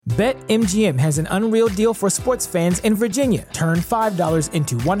BetMGM has an unreal deal for sports fans in Virginia. Turn $5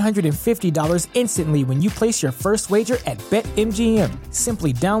 into $150 instantly when you place your first wager at BetMGM.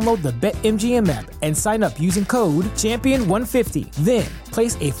 Simply download the BetMGM app and sign up using code Champion150. Then,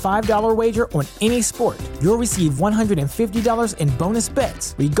 place a $5 wager on any sport. You'll receive $150 in bonus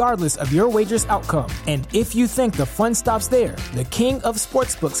bets, regardless of your wager's outcome. And if you think the fun stops there, the King of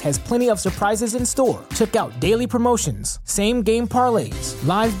Sportsbooks has plenty of surprises in store. Check out daily promotions, same-game parlays,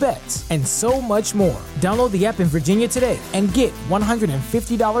 live bets, and so much more. Download the app in Virginia today and get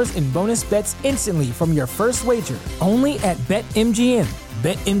 $150 in bonus bets instantly from your first wager. Only at BetMGM.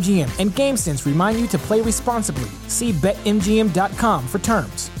 BetMGM and GameSense remind you to play responsibly. See BetMGM.com for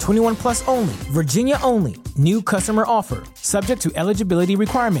terms. 21 plus only. Virginia only. New customer offer. Subject to eligibility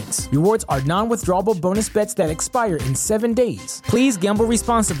requirements. Rewards are non-withdrawable bonus bets that expire in 7 days. Please gamble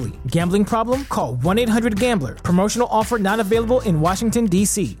responsibly. Gambling problem? Call 1-800-GAMBLER. Promotional offer not available in Washington,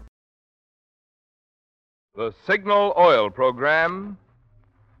 D.C. The Signal Oil Program,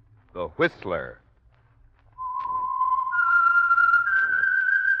 The Whistler.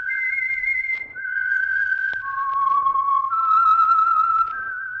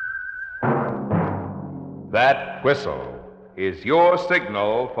 That whistle is your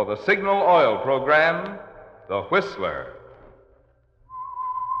signal for the Signal Oil Program, The Whistler.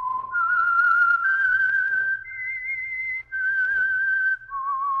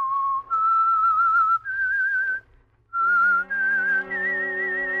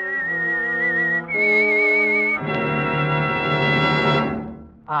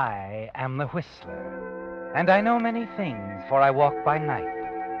 I am the Whistler, and I know many things, for I walk by night.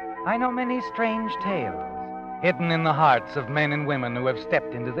 I know many strange tales, hidden in the hearts of men and women who have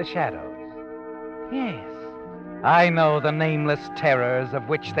stepped into the shadows. Yes, I know the nameless terrors of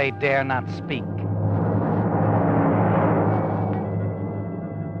which they dare not speak.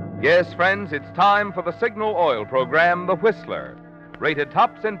 Yes, friends, it's time for the Signal Oil Program, The Whistler, rated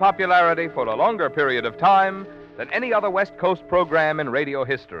tops in popularity for a longer period of time than any other West Coast program in radio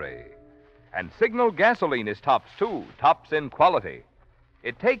history. And Signal gasoline is tops, too, tops in quality.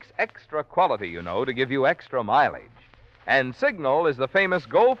 It takes extra quality, you know, to give you extra mileage. And Signal is the famous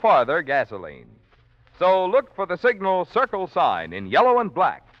Go Farther gasoline. So look for the Signal circle sign in yellow and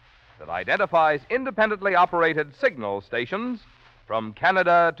black that identifies independently operated Signal stations from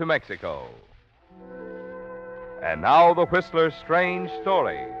Canada to Mexico. And now the Whistler's strange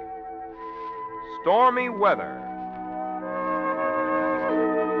story. Stormy weather.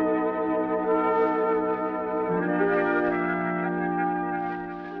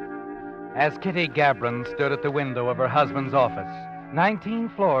 As Kitty Gabron stood at the window of her husband's office, 19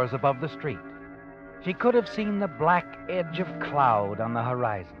 floors above the street, she could have seen the black edge of cloud on the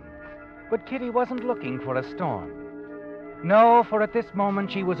horizon. But Kitty wasn't looking for a storm. No, for at this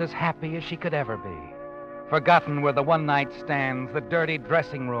moment she was as happy as she could ever be. Forgotten were the one-night stands, the dirty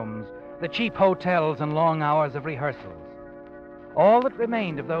dressing rooms, the cheap hotels and long hours of rehearsals. All that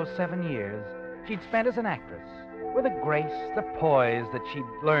remained of those 7 years she'd spent as an actress, with the grace, the poise that she'd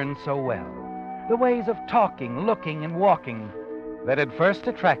learned so well, the ways of talking, looking, and walking that had first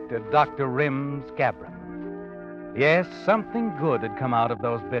attracted Dr. Rims Gabron. Yes, something good had come out of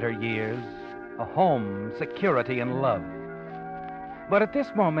those bitter years, a home, security, and love. But at this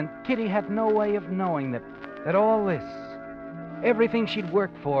moment, Kitty had no way of knowing that all this, everything she'd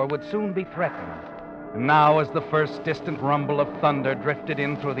worked for, would soon be threatened. And now, as the first distant rumble of thunder drifted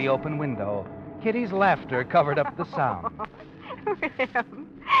in through the open window, Kitty's laughter covered up the sound.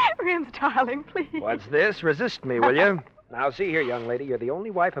 Rims, darling, please. What's this? Resist me, will you? Now, see here, young lady, you're the only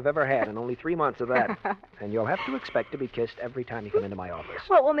wife I've ever had, and only 3 months of that. And you'll have to expect to be kissed every time you come into my office.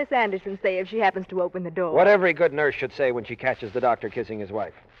 What will Miss Anderson say if she happens to open the door? What every good nurse should say when she catches the doctor kissing his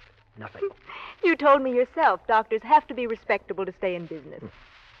wife. Nothing. You told me yourself doctors have to be respectable to stay in business.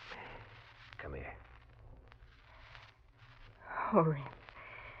 Come here. Oh, Rims.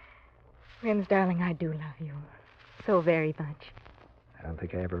 Rims, darling, I do love you so very much. I don't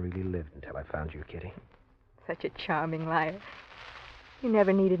think I ever really lived until I found you, Kitty. Such a charming liar. You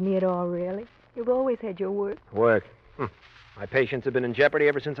never needed me at all, really. You've always had your work. Work? My patients have been in jeopardy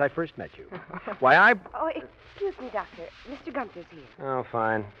ever since I first met you. Why, Oh, excuse me, Doctor. Mr. Gunther's here. Oh,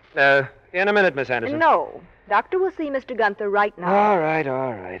 fine. In a minute, Miss Anderson. No. Doctor will see Mr. Gunther right now. All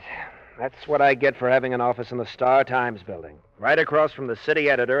right. That's what I get for having an office in the Star Times building. Right across from the city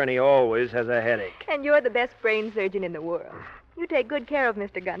editor, and he always has a headache. And you're the best brain surgeon in the world. You take good care of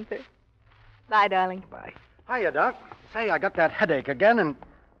Mr. Gunther. Bye, darling. Bye. Hiya, Doc. Say, I got that headache again, and...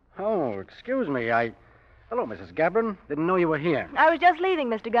 Oh, excuse me, Hello, Mrs. Gabron. Didn't know you were here. I was just leaving,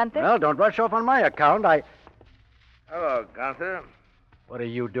 Mr. Gunther. Well, don't rush off on my account. Hello, Gunther. What are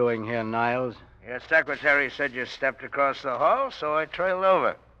you doing here, Niles? Your secretary said you stepped across the hall, so I trailed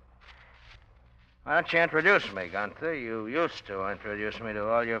over. Why don't you introduce me, Gunther? You used to introduce me to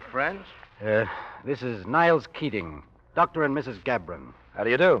all your friends. This is Niles Keating, Dr. and Mrs. Gabron. How do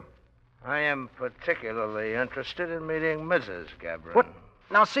you do? I am particularly interested in meeting Mrs. Gabron. What?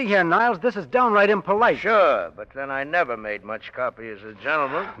 Now, see here, Niles, this is downright impolite. Sure, but then I never made much copy as a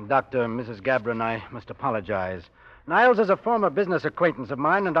gentleman. Dr. and Mrs. Gabron, I must apologize. Niles is a former business acquaintance of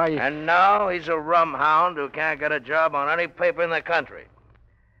mine, and I... And now he's a rum hound who can't get a job on any paper in the country.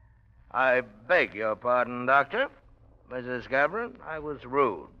 I beg your pardon, Doctor. Mrs. Gabron, I was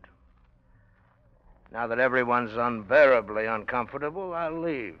rude. Now that everyone's unbearably uncomfortable, I'll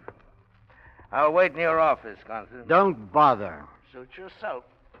leave. I'll wait in your office, Gunther. Don't bother. Suit yourself.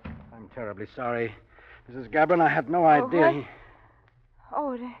 I'm terribly sorry. Mrs. Gabron, I had no idea.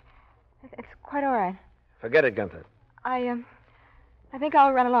 What? It's quite all right. Forget it, Gunther. I think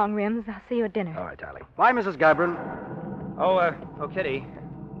I'll run along, Rims. I'll see you at dinner. All right, darling. Bye, Mrs. Gabron. Oh, Kitty.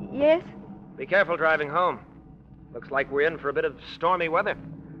 Yes? Be careful driving home. Looks like we're in for a bit of stormy weather.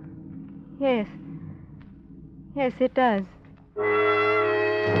 Yes. Yes, it does.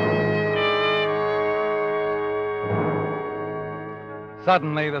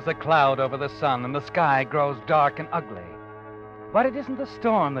 Suddenly, there's a cloud over the sun, and the sky grows dark and ugly. But it isn't the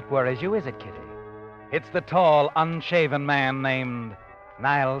storm that worries you, is it, Kitty? It's the tall, unshaven man named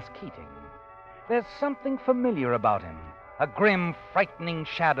Niles Keating. There's something familiar about him, a grim, frightening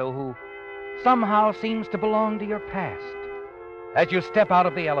shadow who somehow seems to belong to your past. As you step out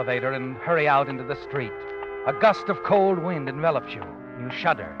of the elevator and hurry out into the street, a gust of cold wind envelops you. You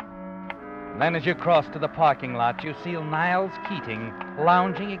shudder. Then as you cross to the parking lot, you see Niles Keating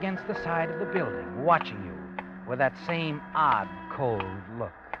lounging against the side of the building, watching you with that same odd, cold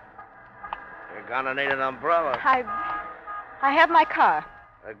look. You're gonna need an umbrella. I have my car.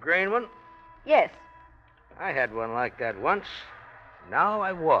 A green one? Yes. I had one like that once. Now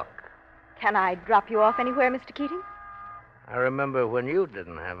I walk. Can I drop you off anywhere, Mr. Keating? I remember when you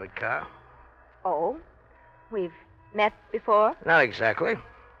didn't have a car. Oh? We've met before? Not exactly.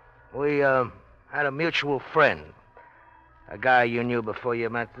 We had a mutual friend. A guy you knew before you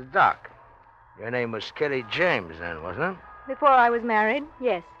met the doc. Your name was Kitty James then, wasn't it? Before I was married,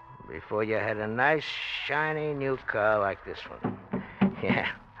 yes. Before you had a nice, shiny new car like this one. Yeah,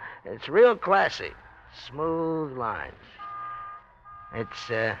 it's real classy. Smooth lines. It's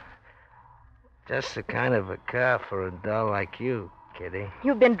just the kind of a car for a doll like you, Kitty.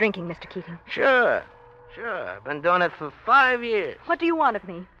 You've been drinking, Mr. Keating. Sure. I've been doing it for 5 years. What do you want of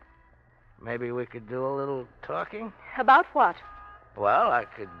me? Maybe we could do a little talking? About what? Well, I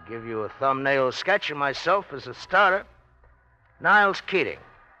could give you a thumbnail sketch of myself as a starter. Niles Keating.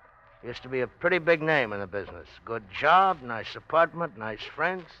 Used to be a pretty big name in the business. Good job, nice apartment, nice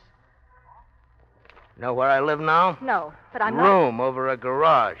friends. Know where I live now? No, but I'm not... Room over a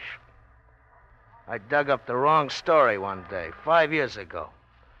garage. I dug up the wrong story one day, 5 years ago.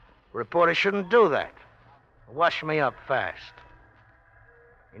 Reporter shouldn't do that. Wash me up fast.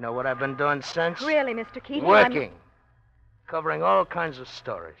 You know what I've been doing since? Really, Mr. Keating? Working. Covering all kinds of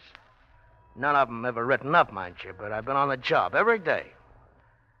stories. None of them ever written up, mind you, but I've been on the job every day.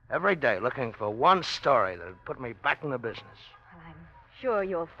 Every day, looking for one story that would put me back in the business. Well, I'm sure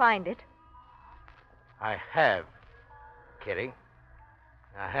you'll find it. I have, Kitty.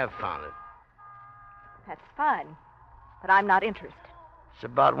 I have found it. That's fine, but I'm not interested. It's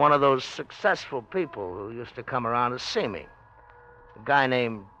about one of those successful people who used to come around to see me. A guy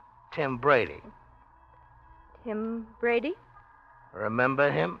named Tim Brady. Tim Brady? Remember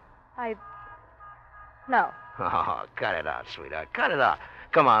him? No. Oh, cut it out, sweetheart. Cut it out.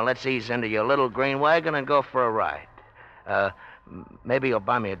 Come on, let's ease into your little green wagon and go for a ride. Maybe you'll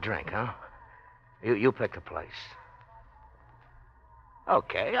buy me a drink, huh? You pick a place.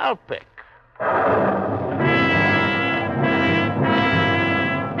 Okay, I'll pick.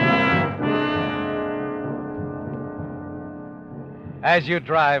 As you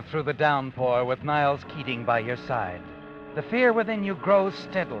drive through the downpour with Niles Keating by your side, the fear within you grows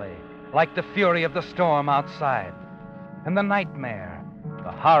steadily, like the fury of the storm outside. And the nightmare,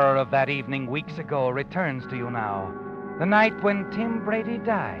 the horror of that evening weeks ago, returns to you now, the night when Tim Brady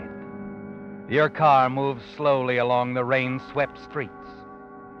died. Your car moves slowly along the rain-swept streets,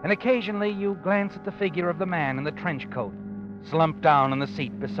 and occasionally you glance at the figure of the man in the trench coat, slumped down in the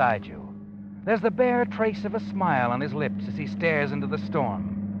seat beside you. There's the bare trace of a smile on his lips as he stares into the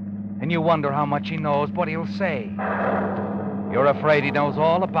storm, and you wonder how much he knows, what he'll say. You're afraid he knows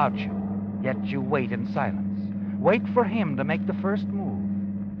all about you, yet you wait in silence. Wait for him to make the first move.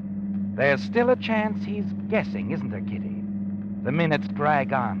 There's still a chance he's guessing, isn't there, Kitty? The minutes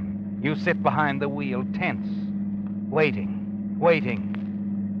drag on. You sit behind the wheel, tense, waiting.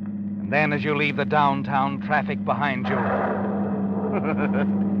 And then as you leave the downtown traffic behind you...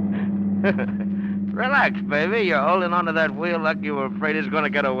 Relax, baby. You're holding onto that wheel like you were afraid it's going to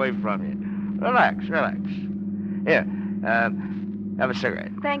get away from you. Relax. Here, have a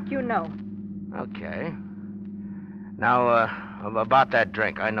cigarette. Thank you, no. Okay. Now, about that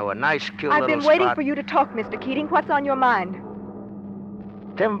drink. I know a nice, cute I've little been waiting spot. for you to talk, Mr. Keating. What's on your mind?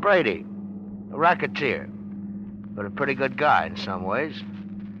 Tim Brady, a racketeer, but a pretty good guy in some ways.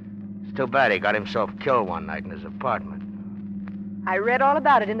 It's too bad he got himself killed one night in his apartment. I read all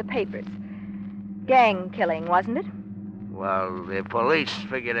about it in the papers. Gang killing, wasn't it? Well, the police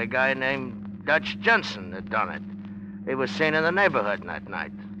figured a guy named Dutch Jensen had done it. He was seen in the neighborhood that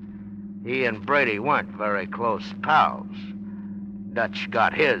night. He and Brady weren't very close pals. Dutch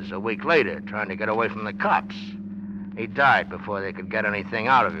got his a week later, trying to get away from the cops. He died before they could get anything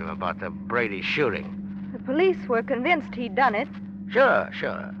out of him about the Brady shooting. The police were convinced he'd done it. Sure.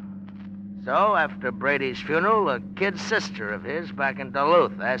 So, after Brady's funeral, a kid sister of his back in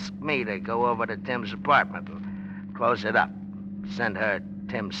Duluth asked me to go over to Tim's apartment and close it up, send her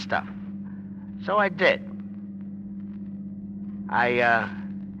Tim's stuff. So I did. I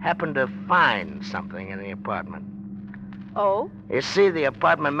happened to find something in the apartment. Oh? You see, the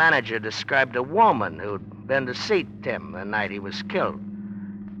apartment manager described a woman who'd been to see Tim the night he was killed.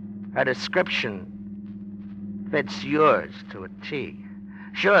 Her description fits yours to a T.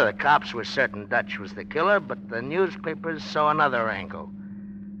 Sure, the cops were certain Dutch was the killer, but the newspapers saw another angle.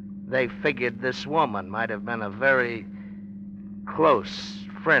 They figured this woman might have been a very close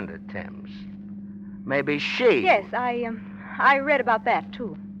friend of Tim's. Maybe she... Yes, I read about that,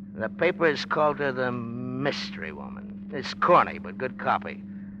 too. The papers called her the Mystery Woman. It's corny, but good copy.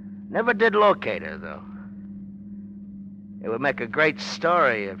 Never did locate her, though. It would make a great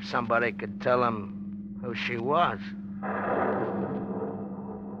story if somebody could tell them who she was.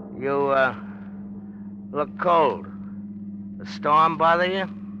 You, look cold. The storm bother you?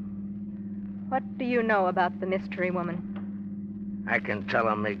 What do you know about the Mystery Woman? I can tell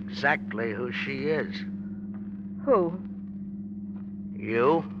them exactly who she is. Who?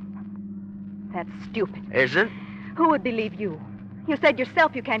 You? That's stupid. Is it? Who would believe you? You said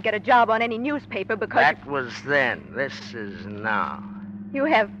yourself you can't get a job on any newspaper because... That was then. This is now. You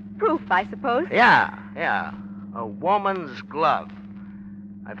have proof, I suppose? Yeah. A woman's glove.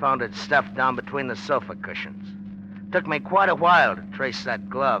 I found it stuffed down between the sofa cushions. Took me quite a while to trace that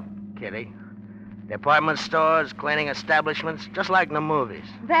glove, Kitty. Department stores, cleaning establishments, just like in the movies.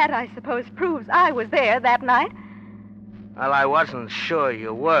 That, I suppose, proves I was there that night. Well, I wasn't sure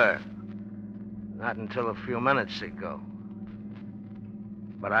you were. Not until a few minutes ago.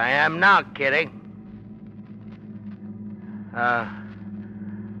 But I am now, Kitty.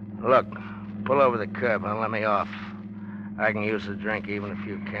 Look, pull over the curb and let me off. I can use the drink even if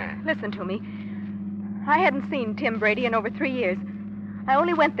you can't. Listen to me. I hadn't seen Tim Brady in over 3 years. I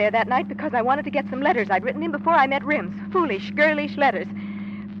only went there that night because I wanted to get some letters I'd written him before I met Rims. Foolish, girlish letters.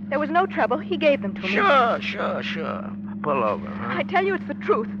 There was no trouble. He gave them to me. Sure. Pull over, huh? I tell you it's the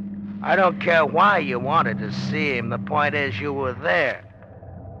truth. I don't care why you wanted to see him. The point is you were there.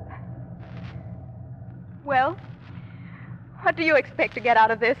 Well, what do you expect to get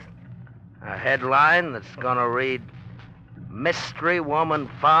out of this? A headline that's gonna read, Mystery Woman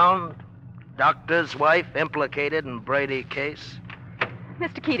Found, Doctor's Wife Implicated in Brady Case.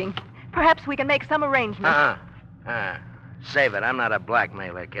 Mr. Keating, perhaps we can make some arrangement. Save it. I'm not a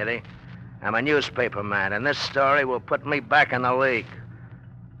blackmailer, Kitty. I'm a newspaper man, and this story will put me back in the league.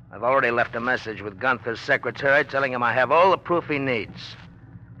 I've already left a message with Gunther's secretary telling him I have all the proof he needs.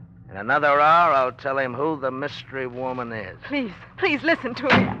 In another hour, I'll tell him who the Mystery Woman is. Please listen to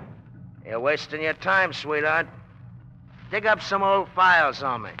me. You're wasting your time, sweetheart. Dig up some old files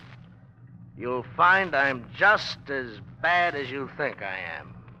on me. You'll find I'm just as bad as you think I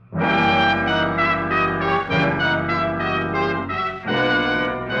am.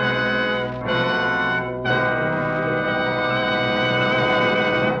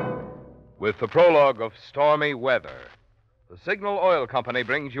 With the prologue of Stormy Weather, the Signal Oil Company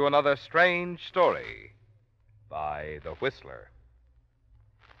brings you another strange story by The Whistler.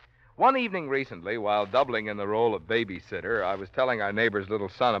 One evening recently, while doubling in the role of babysitter, I was telling our neighbor's little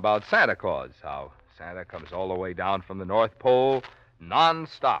son about Santa Claus, how Santa comes all the way down from the North Pole,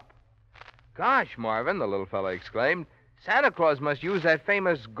 non-stop. Gosh, Marvin, the little fellow exclaimed, Santa Claus must use that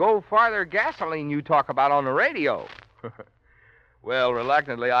famous Go Farther gasoline you talk about on the radio. Well,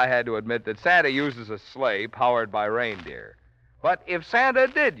 reluctantly, I had to admit that Santa uses a sleigh powered by reindeer. But if Santa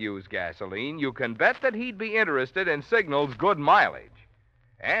did use gasoline, you can bet that he'd be interested in Signal's good mileage.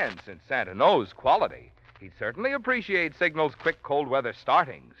 And since Santa knows quality, he'd certainly appreciate Signal's quick cold weather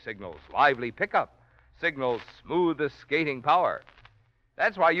starting, Signal's lively pickup, Signal's smoothest skating power.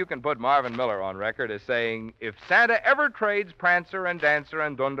 That's why you can put Marvin Miller on record as saying, if Santa ever trades Prancer and Dancer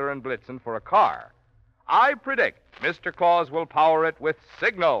and Dunder and Blitzen for a car, I predict Mr. Claus will power it with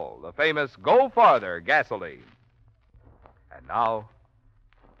Signal, the famous Go Farther gasoline. And now,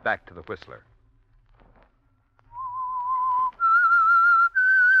 back to the Whistler.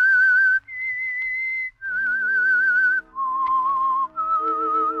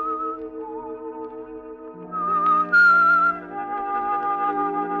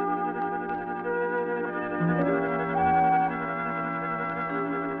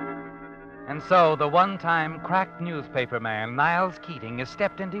 And so the one-time cracked newspaper man, Niles Keating, has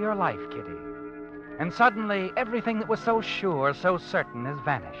stepped into your life, Kitty. And suddenly, everything that was so sure, so certain, has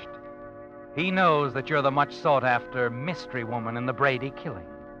vanished. He knows that you're the much-sought-after mystery woman in the Brady killing.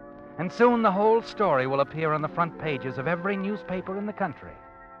 And soon the whole story will appear on the front pages of every newspaper in the country.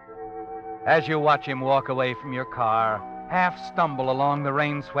 As you watch him walk away from your car, half stumble along the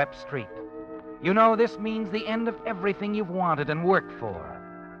rain-swept street, you know this means the end of everything you've wanted and worked for.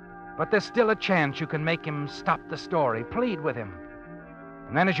 But there's still a chance you can make him stop the story, plead with him.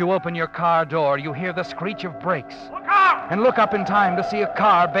 And then as you open your car door, you hear the screech of brakes. Look out! And look up in time to see a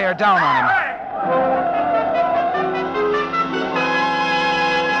car bear down on him.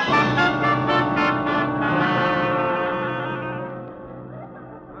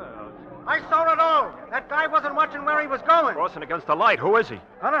 I saw it all. That guy wasn't watching where he was going. Crossing against the light. Who is he?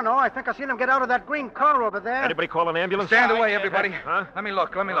 I don't know. I think I seen him get out of that green car over there. Anybody call an ambulance? Stand away, everybody. Huh? Let me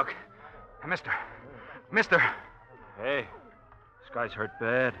look. Mister. Hey, this guy's hurt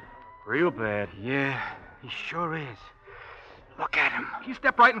bad. Real bad. Yeah, he sure is. Look at him. He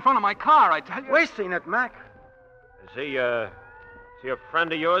stepped right in front of my car, I tell you. We seen it, Mac. Is he a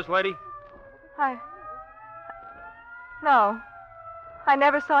friend of yours, lady? No. I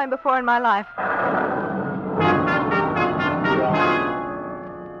never saw him before in my life.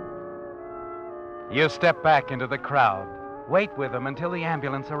 You step back into the crowd. Wait with him until the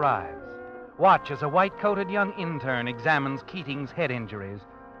ambulance arrives. Watch as a white-coated young intern examines Keating's head injuries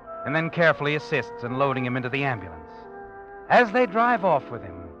and then carefully assists in loading him into the ambulance. As they drive off with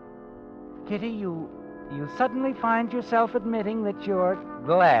him, Kitty, you suddenly find yourself admitting that you're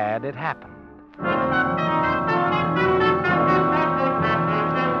glad it happened.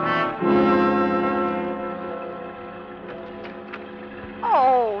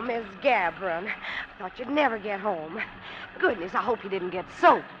 Oh, Miss Gabron. I thought you'd never get home. Goodness, I hope you didn't get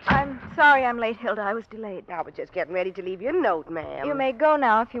soaked. I'm sorry I'm late, Hilda. I was delayed. I was just getting ready to leave you a note, ma'am. You may go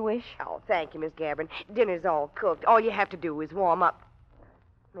now if you wish. Oh, thank you, Miss Gabron. Dinner's all cooked. All you have to do is warm up.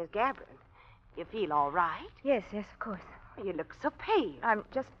 Miss Gabron, you feel all right? Yes, of course. You look so pale. I'm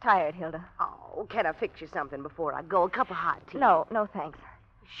just tired, Hilda. Oh, can I fix you something before I go? A cup of hot tea? No, thanks.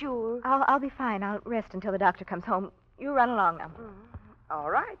 Sure? I'll be fine. I'll rest until the doctor comes home. You run along now.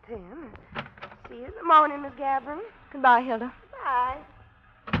 All right, then. See you in the morning, Miss Gabron. Goodbye, Hilda. Bye.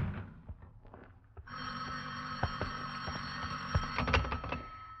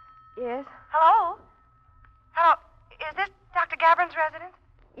 Yes? Hello? Is this Dr. Gabron's residence?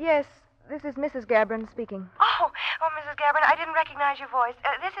 Yes, this is Mrs. Gabron speaking. Oh, Mrs. Gabron, I didn't recognize your voice.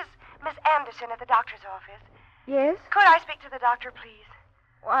 This is Miss Anderson at the doctor's office. Yes? Could I speak to the doctor, please?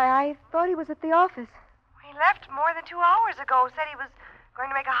 Why, I thought he was at the office. He left more than 2 hours ago. Said he was going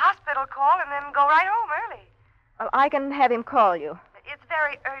to make a hospital call and then go right home early. Well, I can have him call you. It's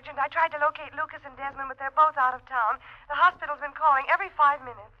very urgent. I tried to locate Lucas and Desmond, but they're both out of town. The hospital's been calling every 5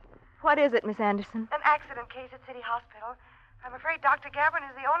 minutes. What is it, Miss Anderson? An accident case at City Hospital. I'm afraid Dr. Gabron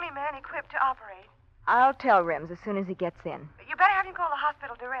is the only man equipped to operate. I'll tell Rims as soon as he gets in. You better have him call the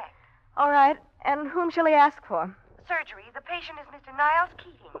hospital direct. All right. And whom shall he ask for? Surgery. The patient is Mr. Niles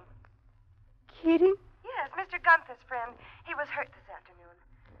Keating. Keating? Yes, Mr. Gunther's friend. He was hurt this afternoon.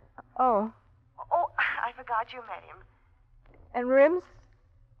 Oh. Oh, I forgot you met him. And Rims?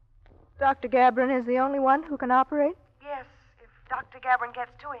 Dr. Gabron is the only one who can operate? Yes, if Dr. Gabron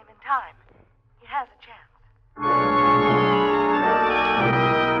gets to him in time, he has a chance.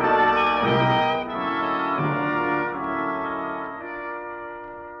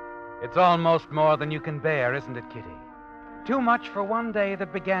 It's almost more than you can bear, isn't it, Kitty? Too much for one day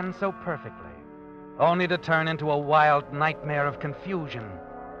that began so perfectly, only to turn into a wild nightmare of confusion.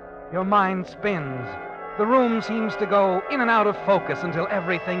 Your mind spins. The room seems to go in and out of focus until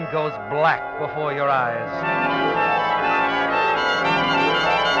everything goes black before your eyes.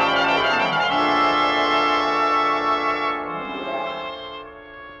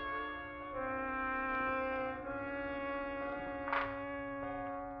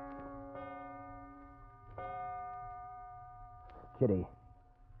 Kitty.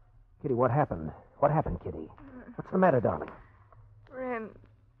 Kitty, what happened? What happened, Kitty? What's the matter, darling? Rims.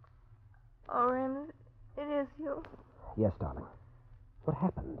 Oh, Rims, it is you. Yes, darling. What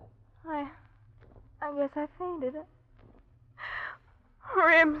happened? I guess I fainted.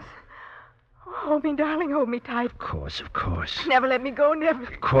 Rims. Hold me, darling. Hold me tight. Of course. Never let me go, never.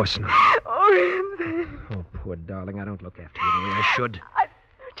 Of course not. Oh, Rims. Oh, poor darling. I don't look after you the way I should.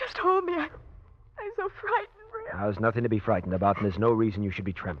 Just hold me. I'm so frightened, Rims. Now, there's nothing to be frightened about, and there's no reason you should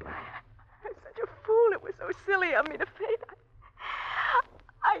be trembling. I'm such a fool. It was so silly of me to faint.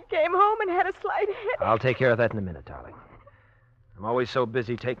 I came home and had a slight headache. I'll take care of that in a minute, darling. I'm always so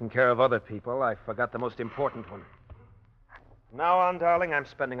busy taking care of other people, I forgot the most important one. From now on, darling, I'm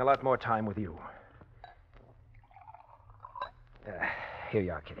spending a lot more time with you. Here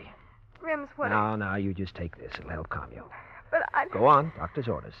you are, Kitty. Rims, what? Now, you just take this. It'll help calm you. But I... Go on. Doctor's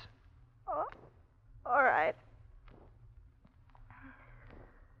orders. Oh, all right.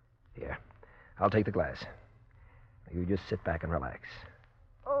 Here. I'll take the glass. You just sit back and relax.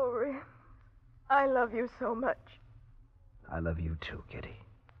 Oh, Rims, I love you so much. I love you too, Kitty.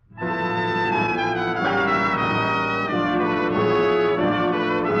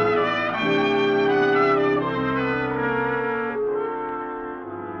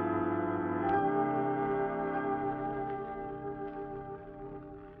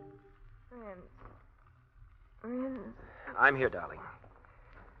 Rims. I'm here, darling.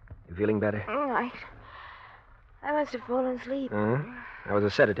 You feeling better? I must have fallen asleep. That was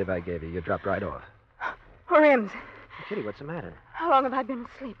a sedative I gave you. You dropped right off. Oh, Rims. Kitty, what's the matter? How long have I been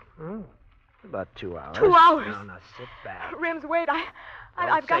asleep? About 2 hours. 2 hours? Now, sit back. Rims, wait. I've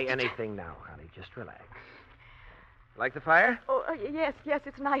got to... Don't say anything now, honey. Just relax. Like the fire? Oh, yes,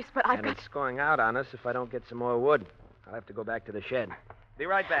 it's nice, but I've got... It's going out on us if I don't get some more wood. I'll have to go back to the shed. Be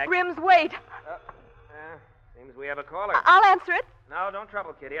right back. Rims, wait. Seems we have a caller. I'll answer it. No, don't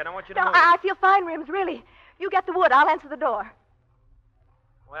trouble, Kitty. I don't want you to No, move. I feel fine, Rims, really. You get the wood. I'll answer the door.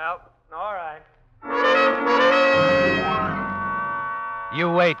 Well, all right.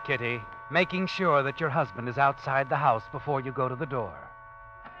 You wait, Kitty, making sure that your husband is outside the house before you go to the door.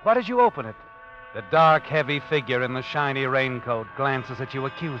 But as you open it, the dark, heavy figure in the shiny raincoat glances at you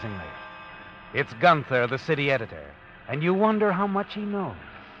accusingly. It's Gunther, the city editor, and you wonder how much he knows.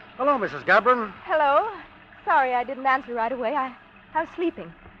 Hello, Mrs. Gabron. Hello. Sorry I didn't answer right away. I was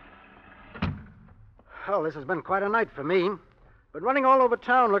sleeping. Well, this has been quite a night for me. Been running all over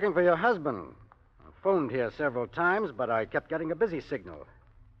town looking for your husband. I phoned here several times, but I kept getting a busy signal.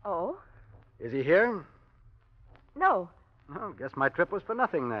 Oh? Is he here? No. Oh, guess my trip was for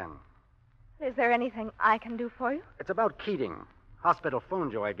nothing then. Is there anything I can do for you? It's about Keating. Hospital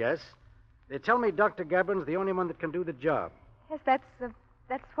phoned you, I guess. They tell me Dr. Gabron's the only one that can do the job. Yes,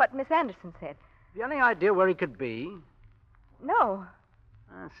 that's what Miss Anderson said. Have you any idea where he could be? No.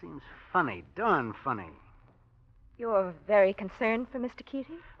 Seems funny, darn funny. You're very concerned for Mr.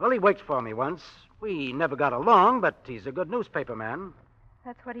 Keating? Well, he worked for me once. We never got along, but he's a good newspaper man.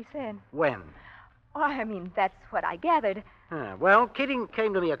 That's what he said. When? Oh, I mean, that's what I gathered. Well, Keating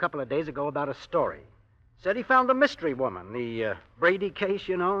came to me a couple of days ago about a story. Said he found the mystery woman, the Brady case,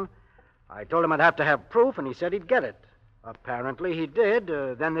 you know. I told him I'd have to have proof, and he said he'd get it. Apparently he did.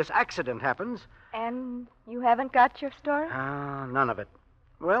 Then this accident happens. And you haven't got your story? None of it.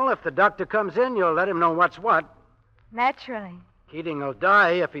 Well, if the doctor comes in, you'll let him know what's what. Naturally. Keating will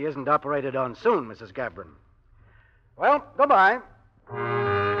die if he isn't operated on soon, Mrs. Gabron. Well, goodbye.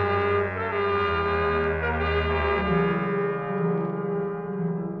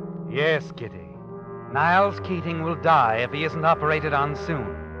 Yes, Kitty. Niles Keating will die if he isn't operated on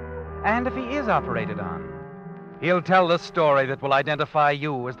soon. And if he is operated on, he'll tell the story that will identify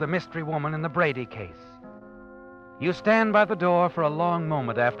you as the mystery woman in the Brady case. You stand by the door for a long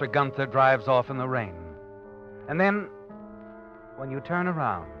moment after Gunther drives off in the rain. And then, when you turn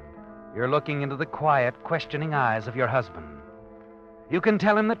around, you're looking into the quiet, questioning eyes of your husband. You can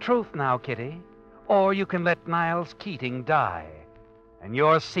tell him the truth now, Kitty, or you can let Niles Keating die, and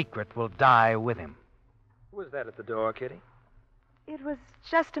your secret will die with him. Who was that at the door, Kitty? It was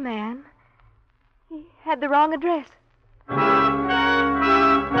just a man. He had the wrong address.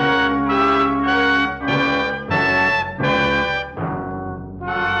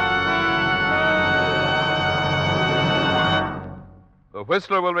 The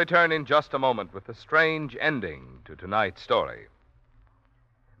Whistler will return in just a moment with the strange ending to tonight's story.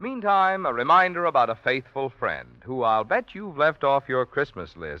 Meantime, a reminder about a faithful friend who I'll bet you've left off your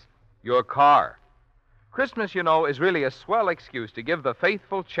Christmas list, your car. Christmas, you know, is really a swell excuse to give the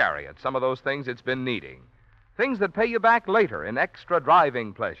faithful chariot some of those things it's been needing. Things that pay you back later in extra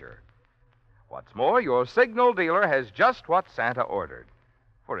driving pleasure. What's more, your signal dealer has just what Santa ordered.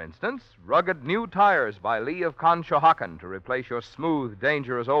 For instance, rugged new tires by Lee of Conshohocken to replace your smooth,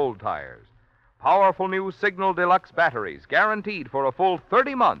 dangerous old tires. Powerful new Signal Deluxe batteries, guaranteed for a full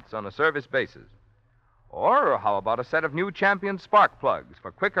 30 months on a service basis. Or how about a set of new Champion spark plugs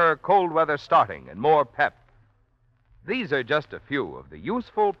for quicker cold weather starting and more pep? These are just a few of the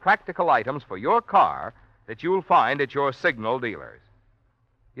useful, practical items for your car that you'll find at your Signal dealers.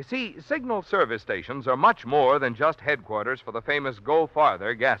 You see, Signal service stations are much more than just headquarters for the famous Go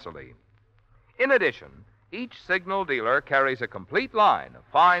Farther gasoline. In addition, each Signal dealer carries a complete line of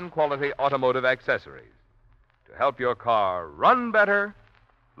fine quality automotive accessories to help your car run better,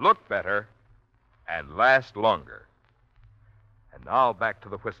 look better, and last longer. And now back to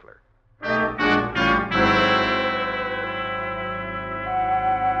the Whistler.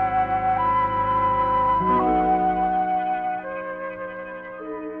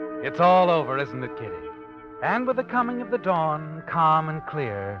 It's all over, isn't it, Kitty? And with the coming of the dawn, calm and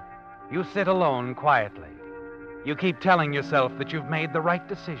clear, you sit alone quietly. You keep telling yourself that you've made the right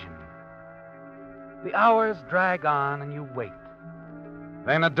decision. The hours drag on and you wait.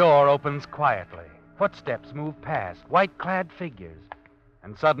 Then a door opens quietly. Footsteps move past, white-clad figures,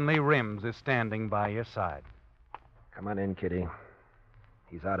 and suddenly Rims is standing by your side. Come on in, Kitty.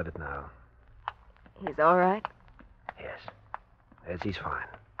 He's out of it now. He's all right? Yes. Yes, he's fine.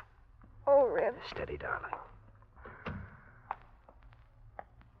 Oh, Rims. Steady, darling.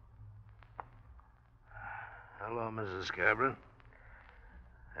 Hello, Mrs. Gabron.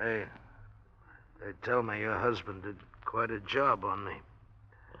 Hey, they tell me your husband did quite a job on me.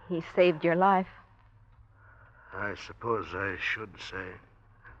 He saved your life. I suppose I should say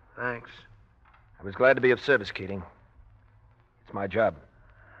thanks. I was glad to be of service, Keating. It's my job.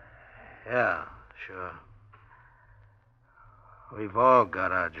 Yeah, sure. We've all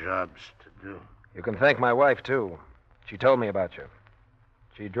got our jobs to do. You can thank my wife, too. She told me about you.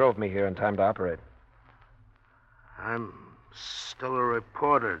 She drove me here in time to operate. I'm still a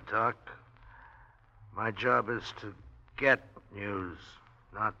reporter, Doc. My job is to get news,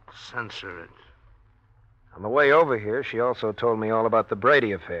 not censor it. On the way over here, she also told me all about the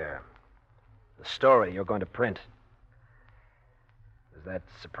Brady affair. The story you're going to print. Does that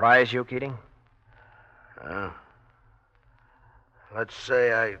surprise you, Keating? Let's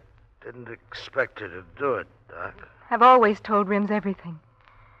say I didn't expect her to do it, Doc. I've always told Rims everything.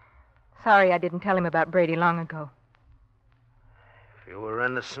 Sorry I didn't tell him about Brady long ago. If you were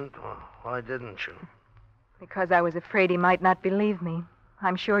innocent, why didn't you? Because I was afraid he might not believe me.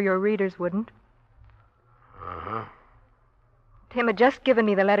 I'm sure your readers wouldn't. Uh-huh. Tim had just given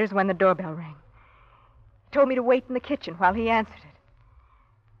me the letters when the doorbell rang. He told me to wait in the kitchen while he answered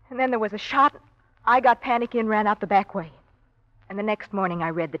it. And then there was a shot. I got panicky and ran out the back way. And the next morning I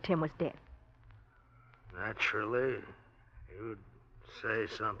read that Tim was dead. Naturally, you'd say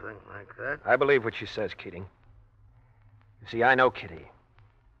something like that. I believe what she says, Keating. You see, I know Kitty,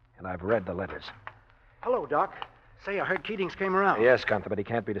 and I've read the letters. Hello, Doc. Say, I heard Keatings came around. Yes, Gunther, but he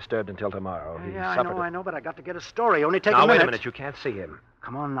can't be disturbed until tomorrow. Yeah, I know, but I got to get a story. Only take a Now, minute. wait a minute. You can't see him.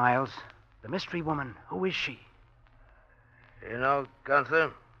 Come on, Niles. The mystery woman. Who is she? You know,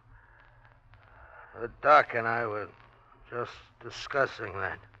 Gunther, the Doc and I were just discussing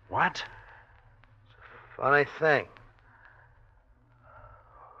that. What? Funny thing.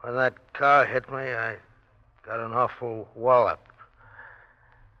 When that car hit me, I got an awful wallop.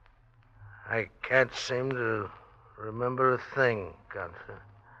 I can't seem to remember a thing, Gunther.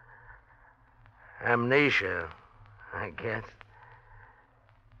 Amnesia, I guess.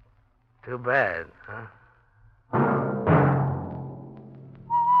 Too bad, huh?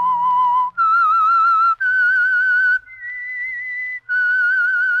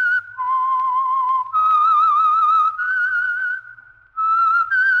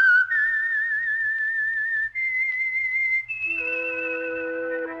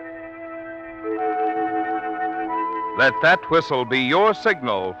 Let that whistle be your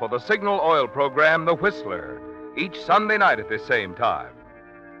signal for the Signal Oil program, The Whistler, each Sunday night at this same time.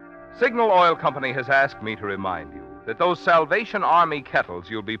 Signal Oil Company has asked me to remind you that those Salvation Army kettles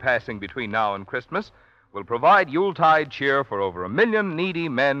you'll be passing between now and Christmas will provide Yuletide cheer for over 1 million needy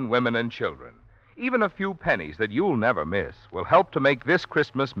men, women, and children. Even a few pennies that you'll never miss will help to make this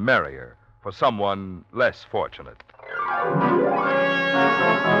Christmas merrier for someone less fortunate.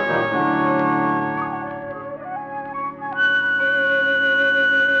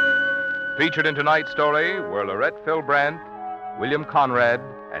 Featured in tonight's story were Lorette Philbrandt, William Conrad,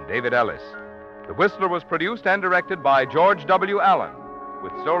 and David Ellis. The Whistler was produced and directed by George W. Allen,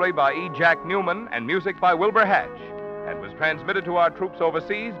 with story by E. Jack Newman and music by Wilbur Hatch. and was transmitted to our troops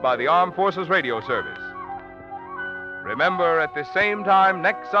overseas by the Armed Forces Radio Service. Remember, at the same time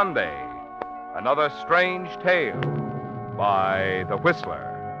next Sunday, another strange tale by The Whistler.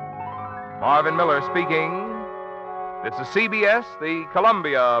 Marvin Miller speaking. This is CBS, the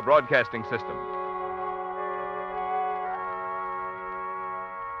Columbia Broadcasting System.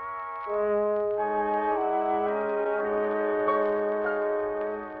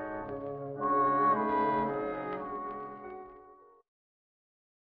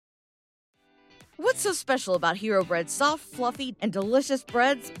 What's so special about Hero Bread's soft, fluffy, and delicious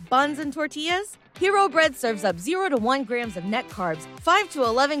breads, buns, and tortillas? Hero Bread serves up 0 to 1 grams of net carbs, 5 to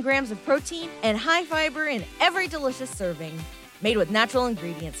 11 grams of protein, and high fiber in every delicious serving. Made with natural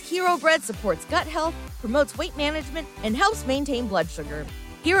ingredients, Hero Bread supports gut health, promotes weight management, and helps maintain blood sugar.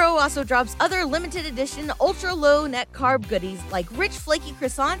 Hero also drops other limited edition ultra-low net carb goodies like rich flaky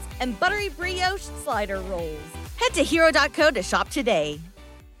croissants and buttery brioche slider rolls. Head to hero.co to shop today.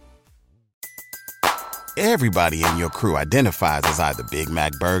 Everybody in your crew identifies as either Big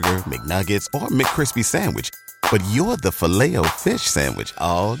Mac Burger, McNuggets, or McCrispy Sandwich. But you're the Filet-O-Fish Sandwich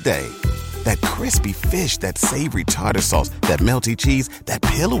all day. That crispy fish, that savory tartar sauce, that melty cheese, that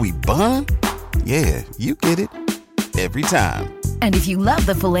pillowy bun. Yeah, you get it. Every time. And if you love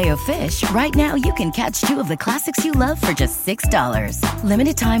the Filet-O-Fish, right now you can catch 2 of the classics you love for just $6.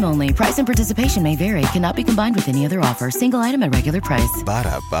 Limited time only. Price and participation may vary. Cannot be combined with any other offer. Single item at regular price.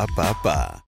 Ba-da-ba-ba-ba.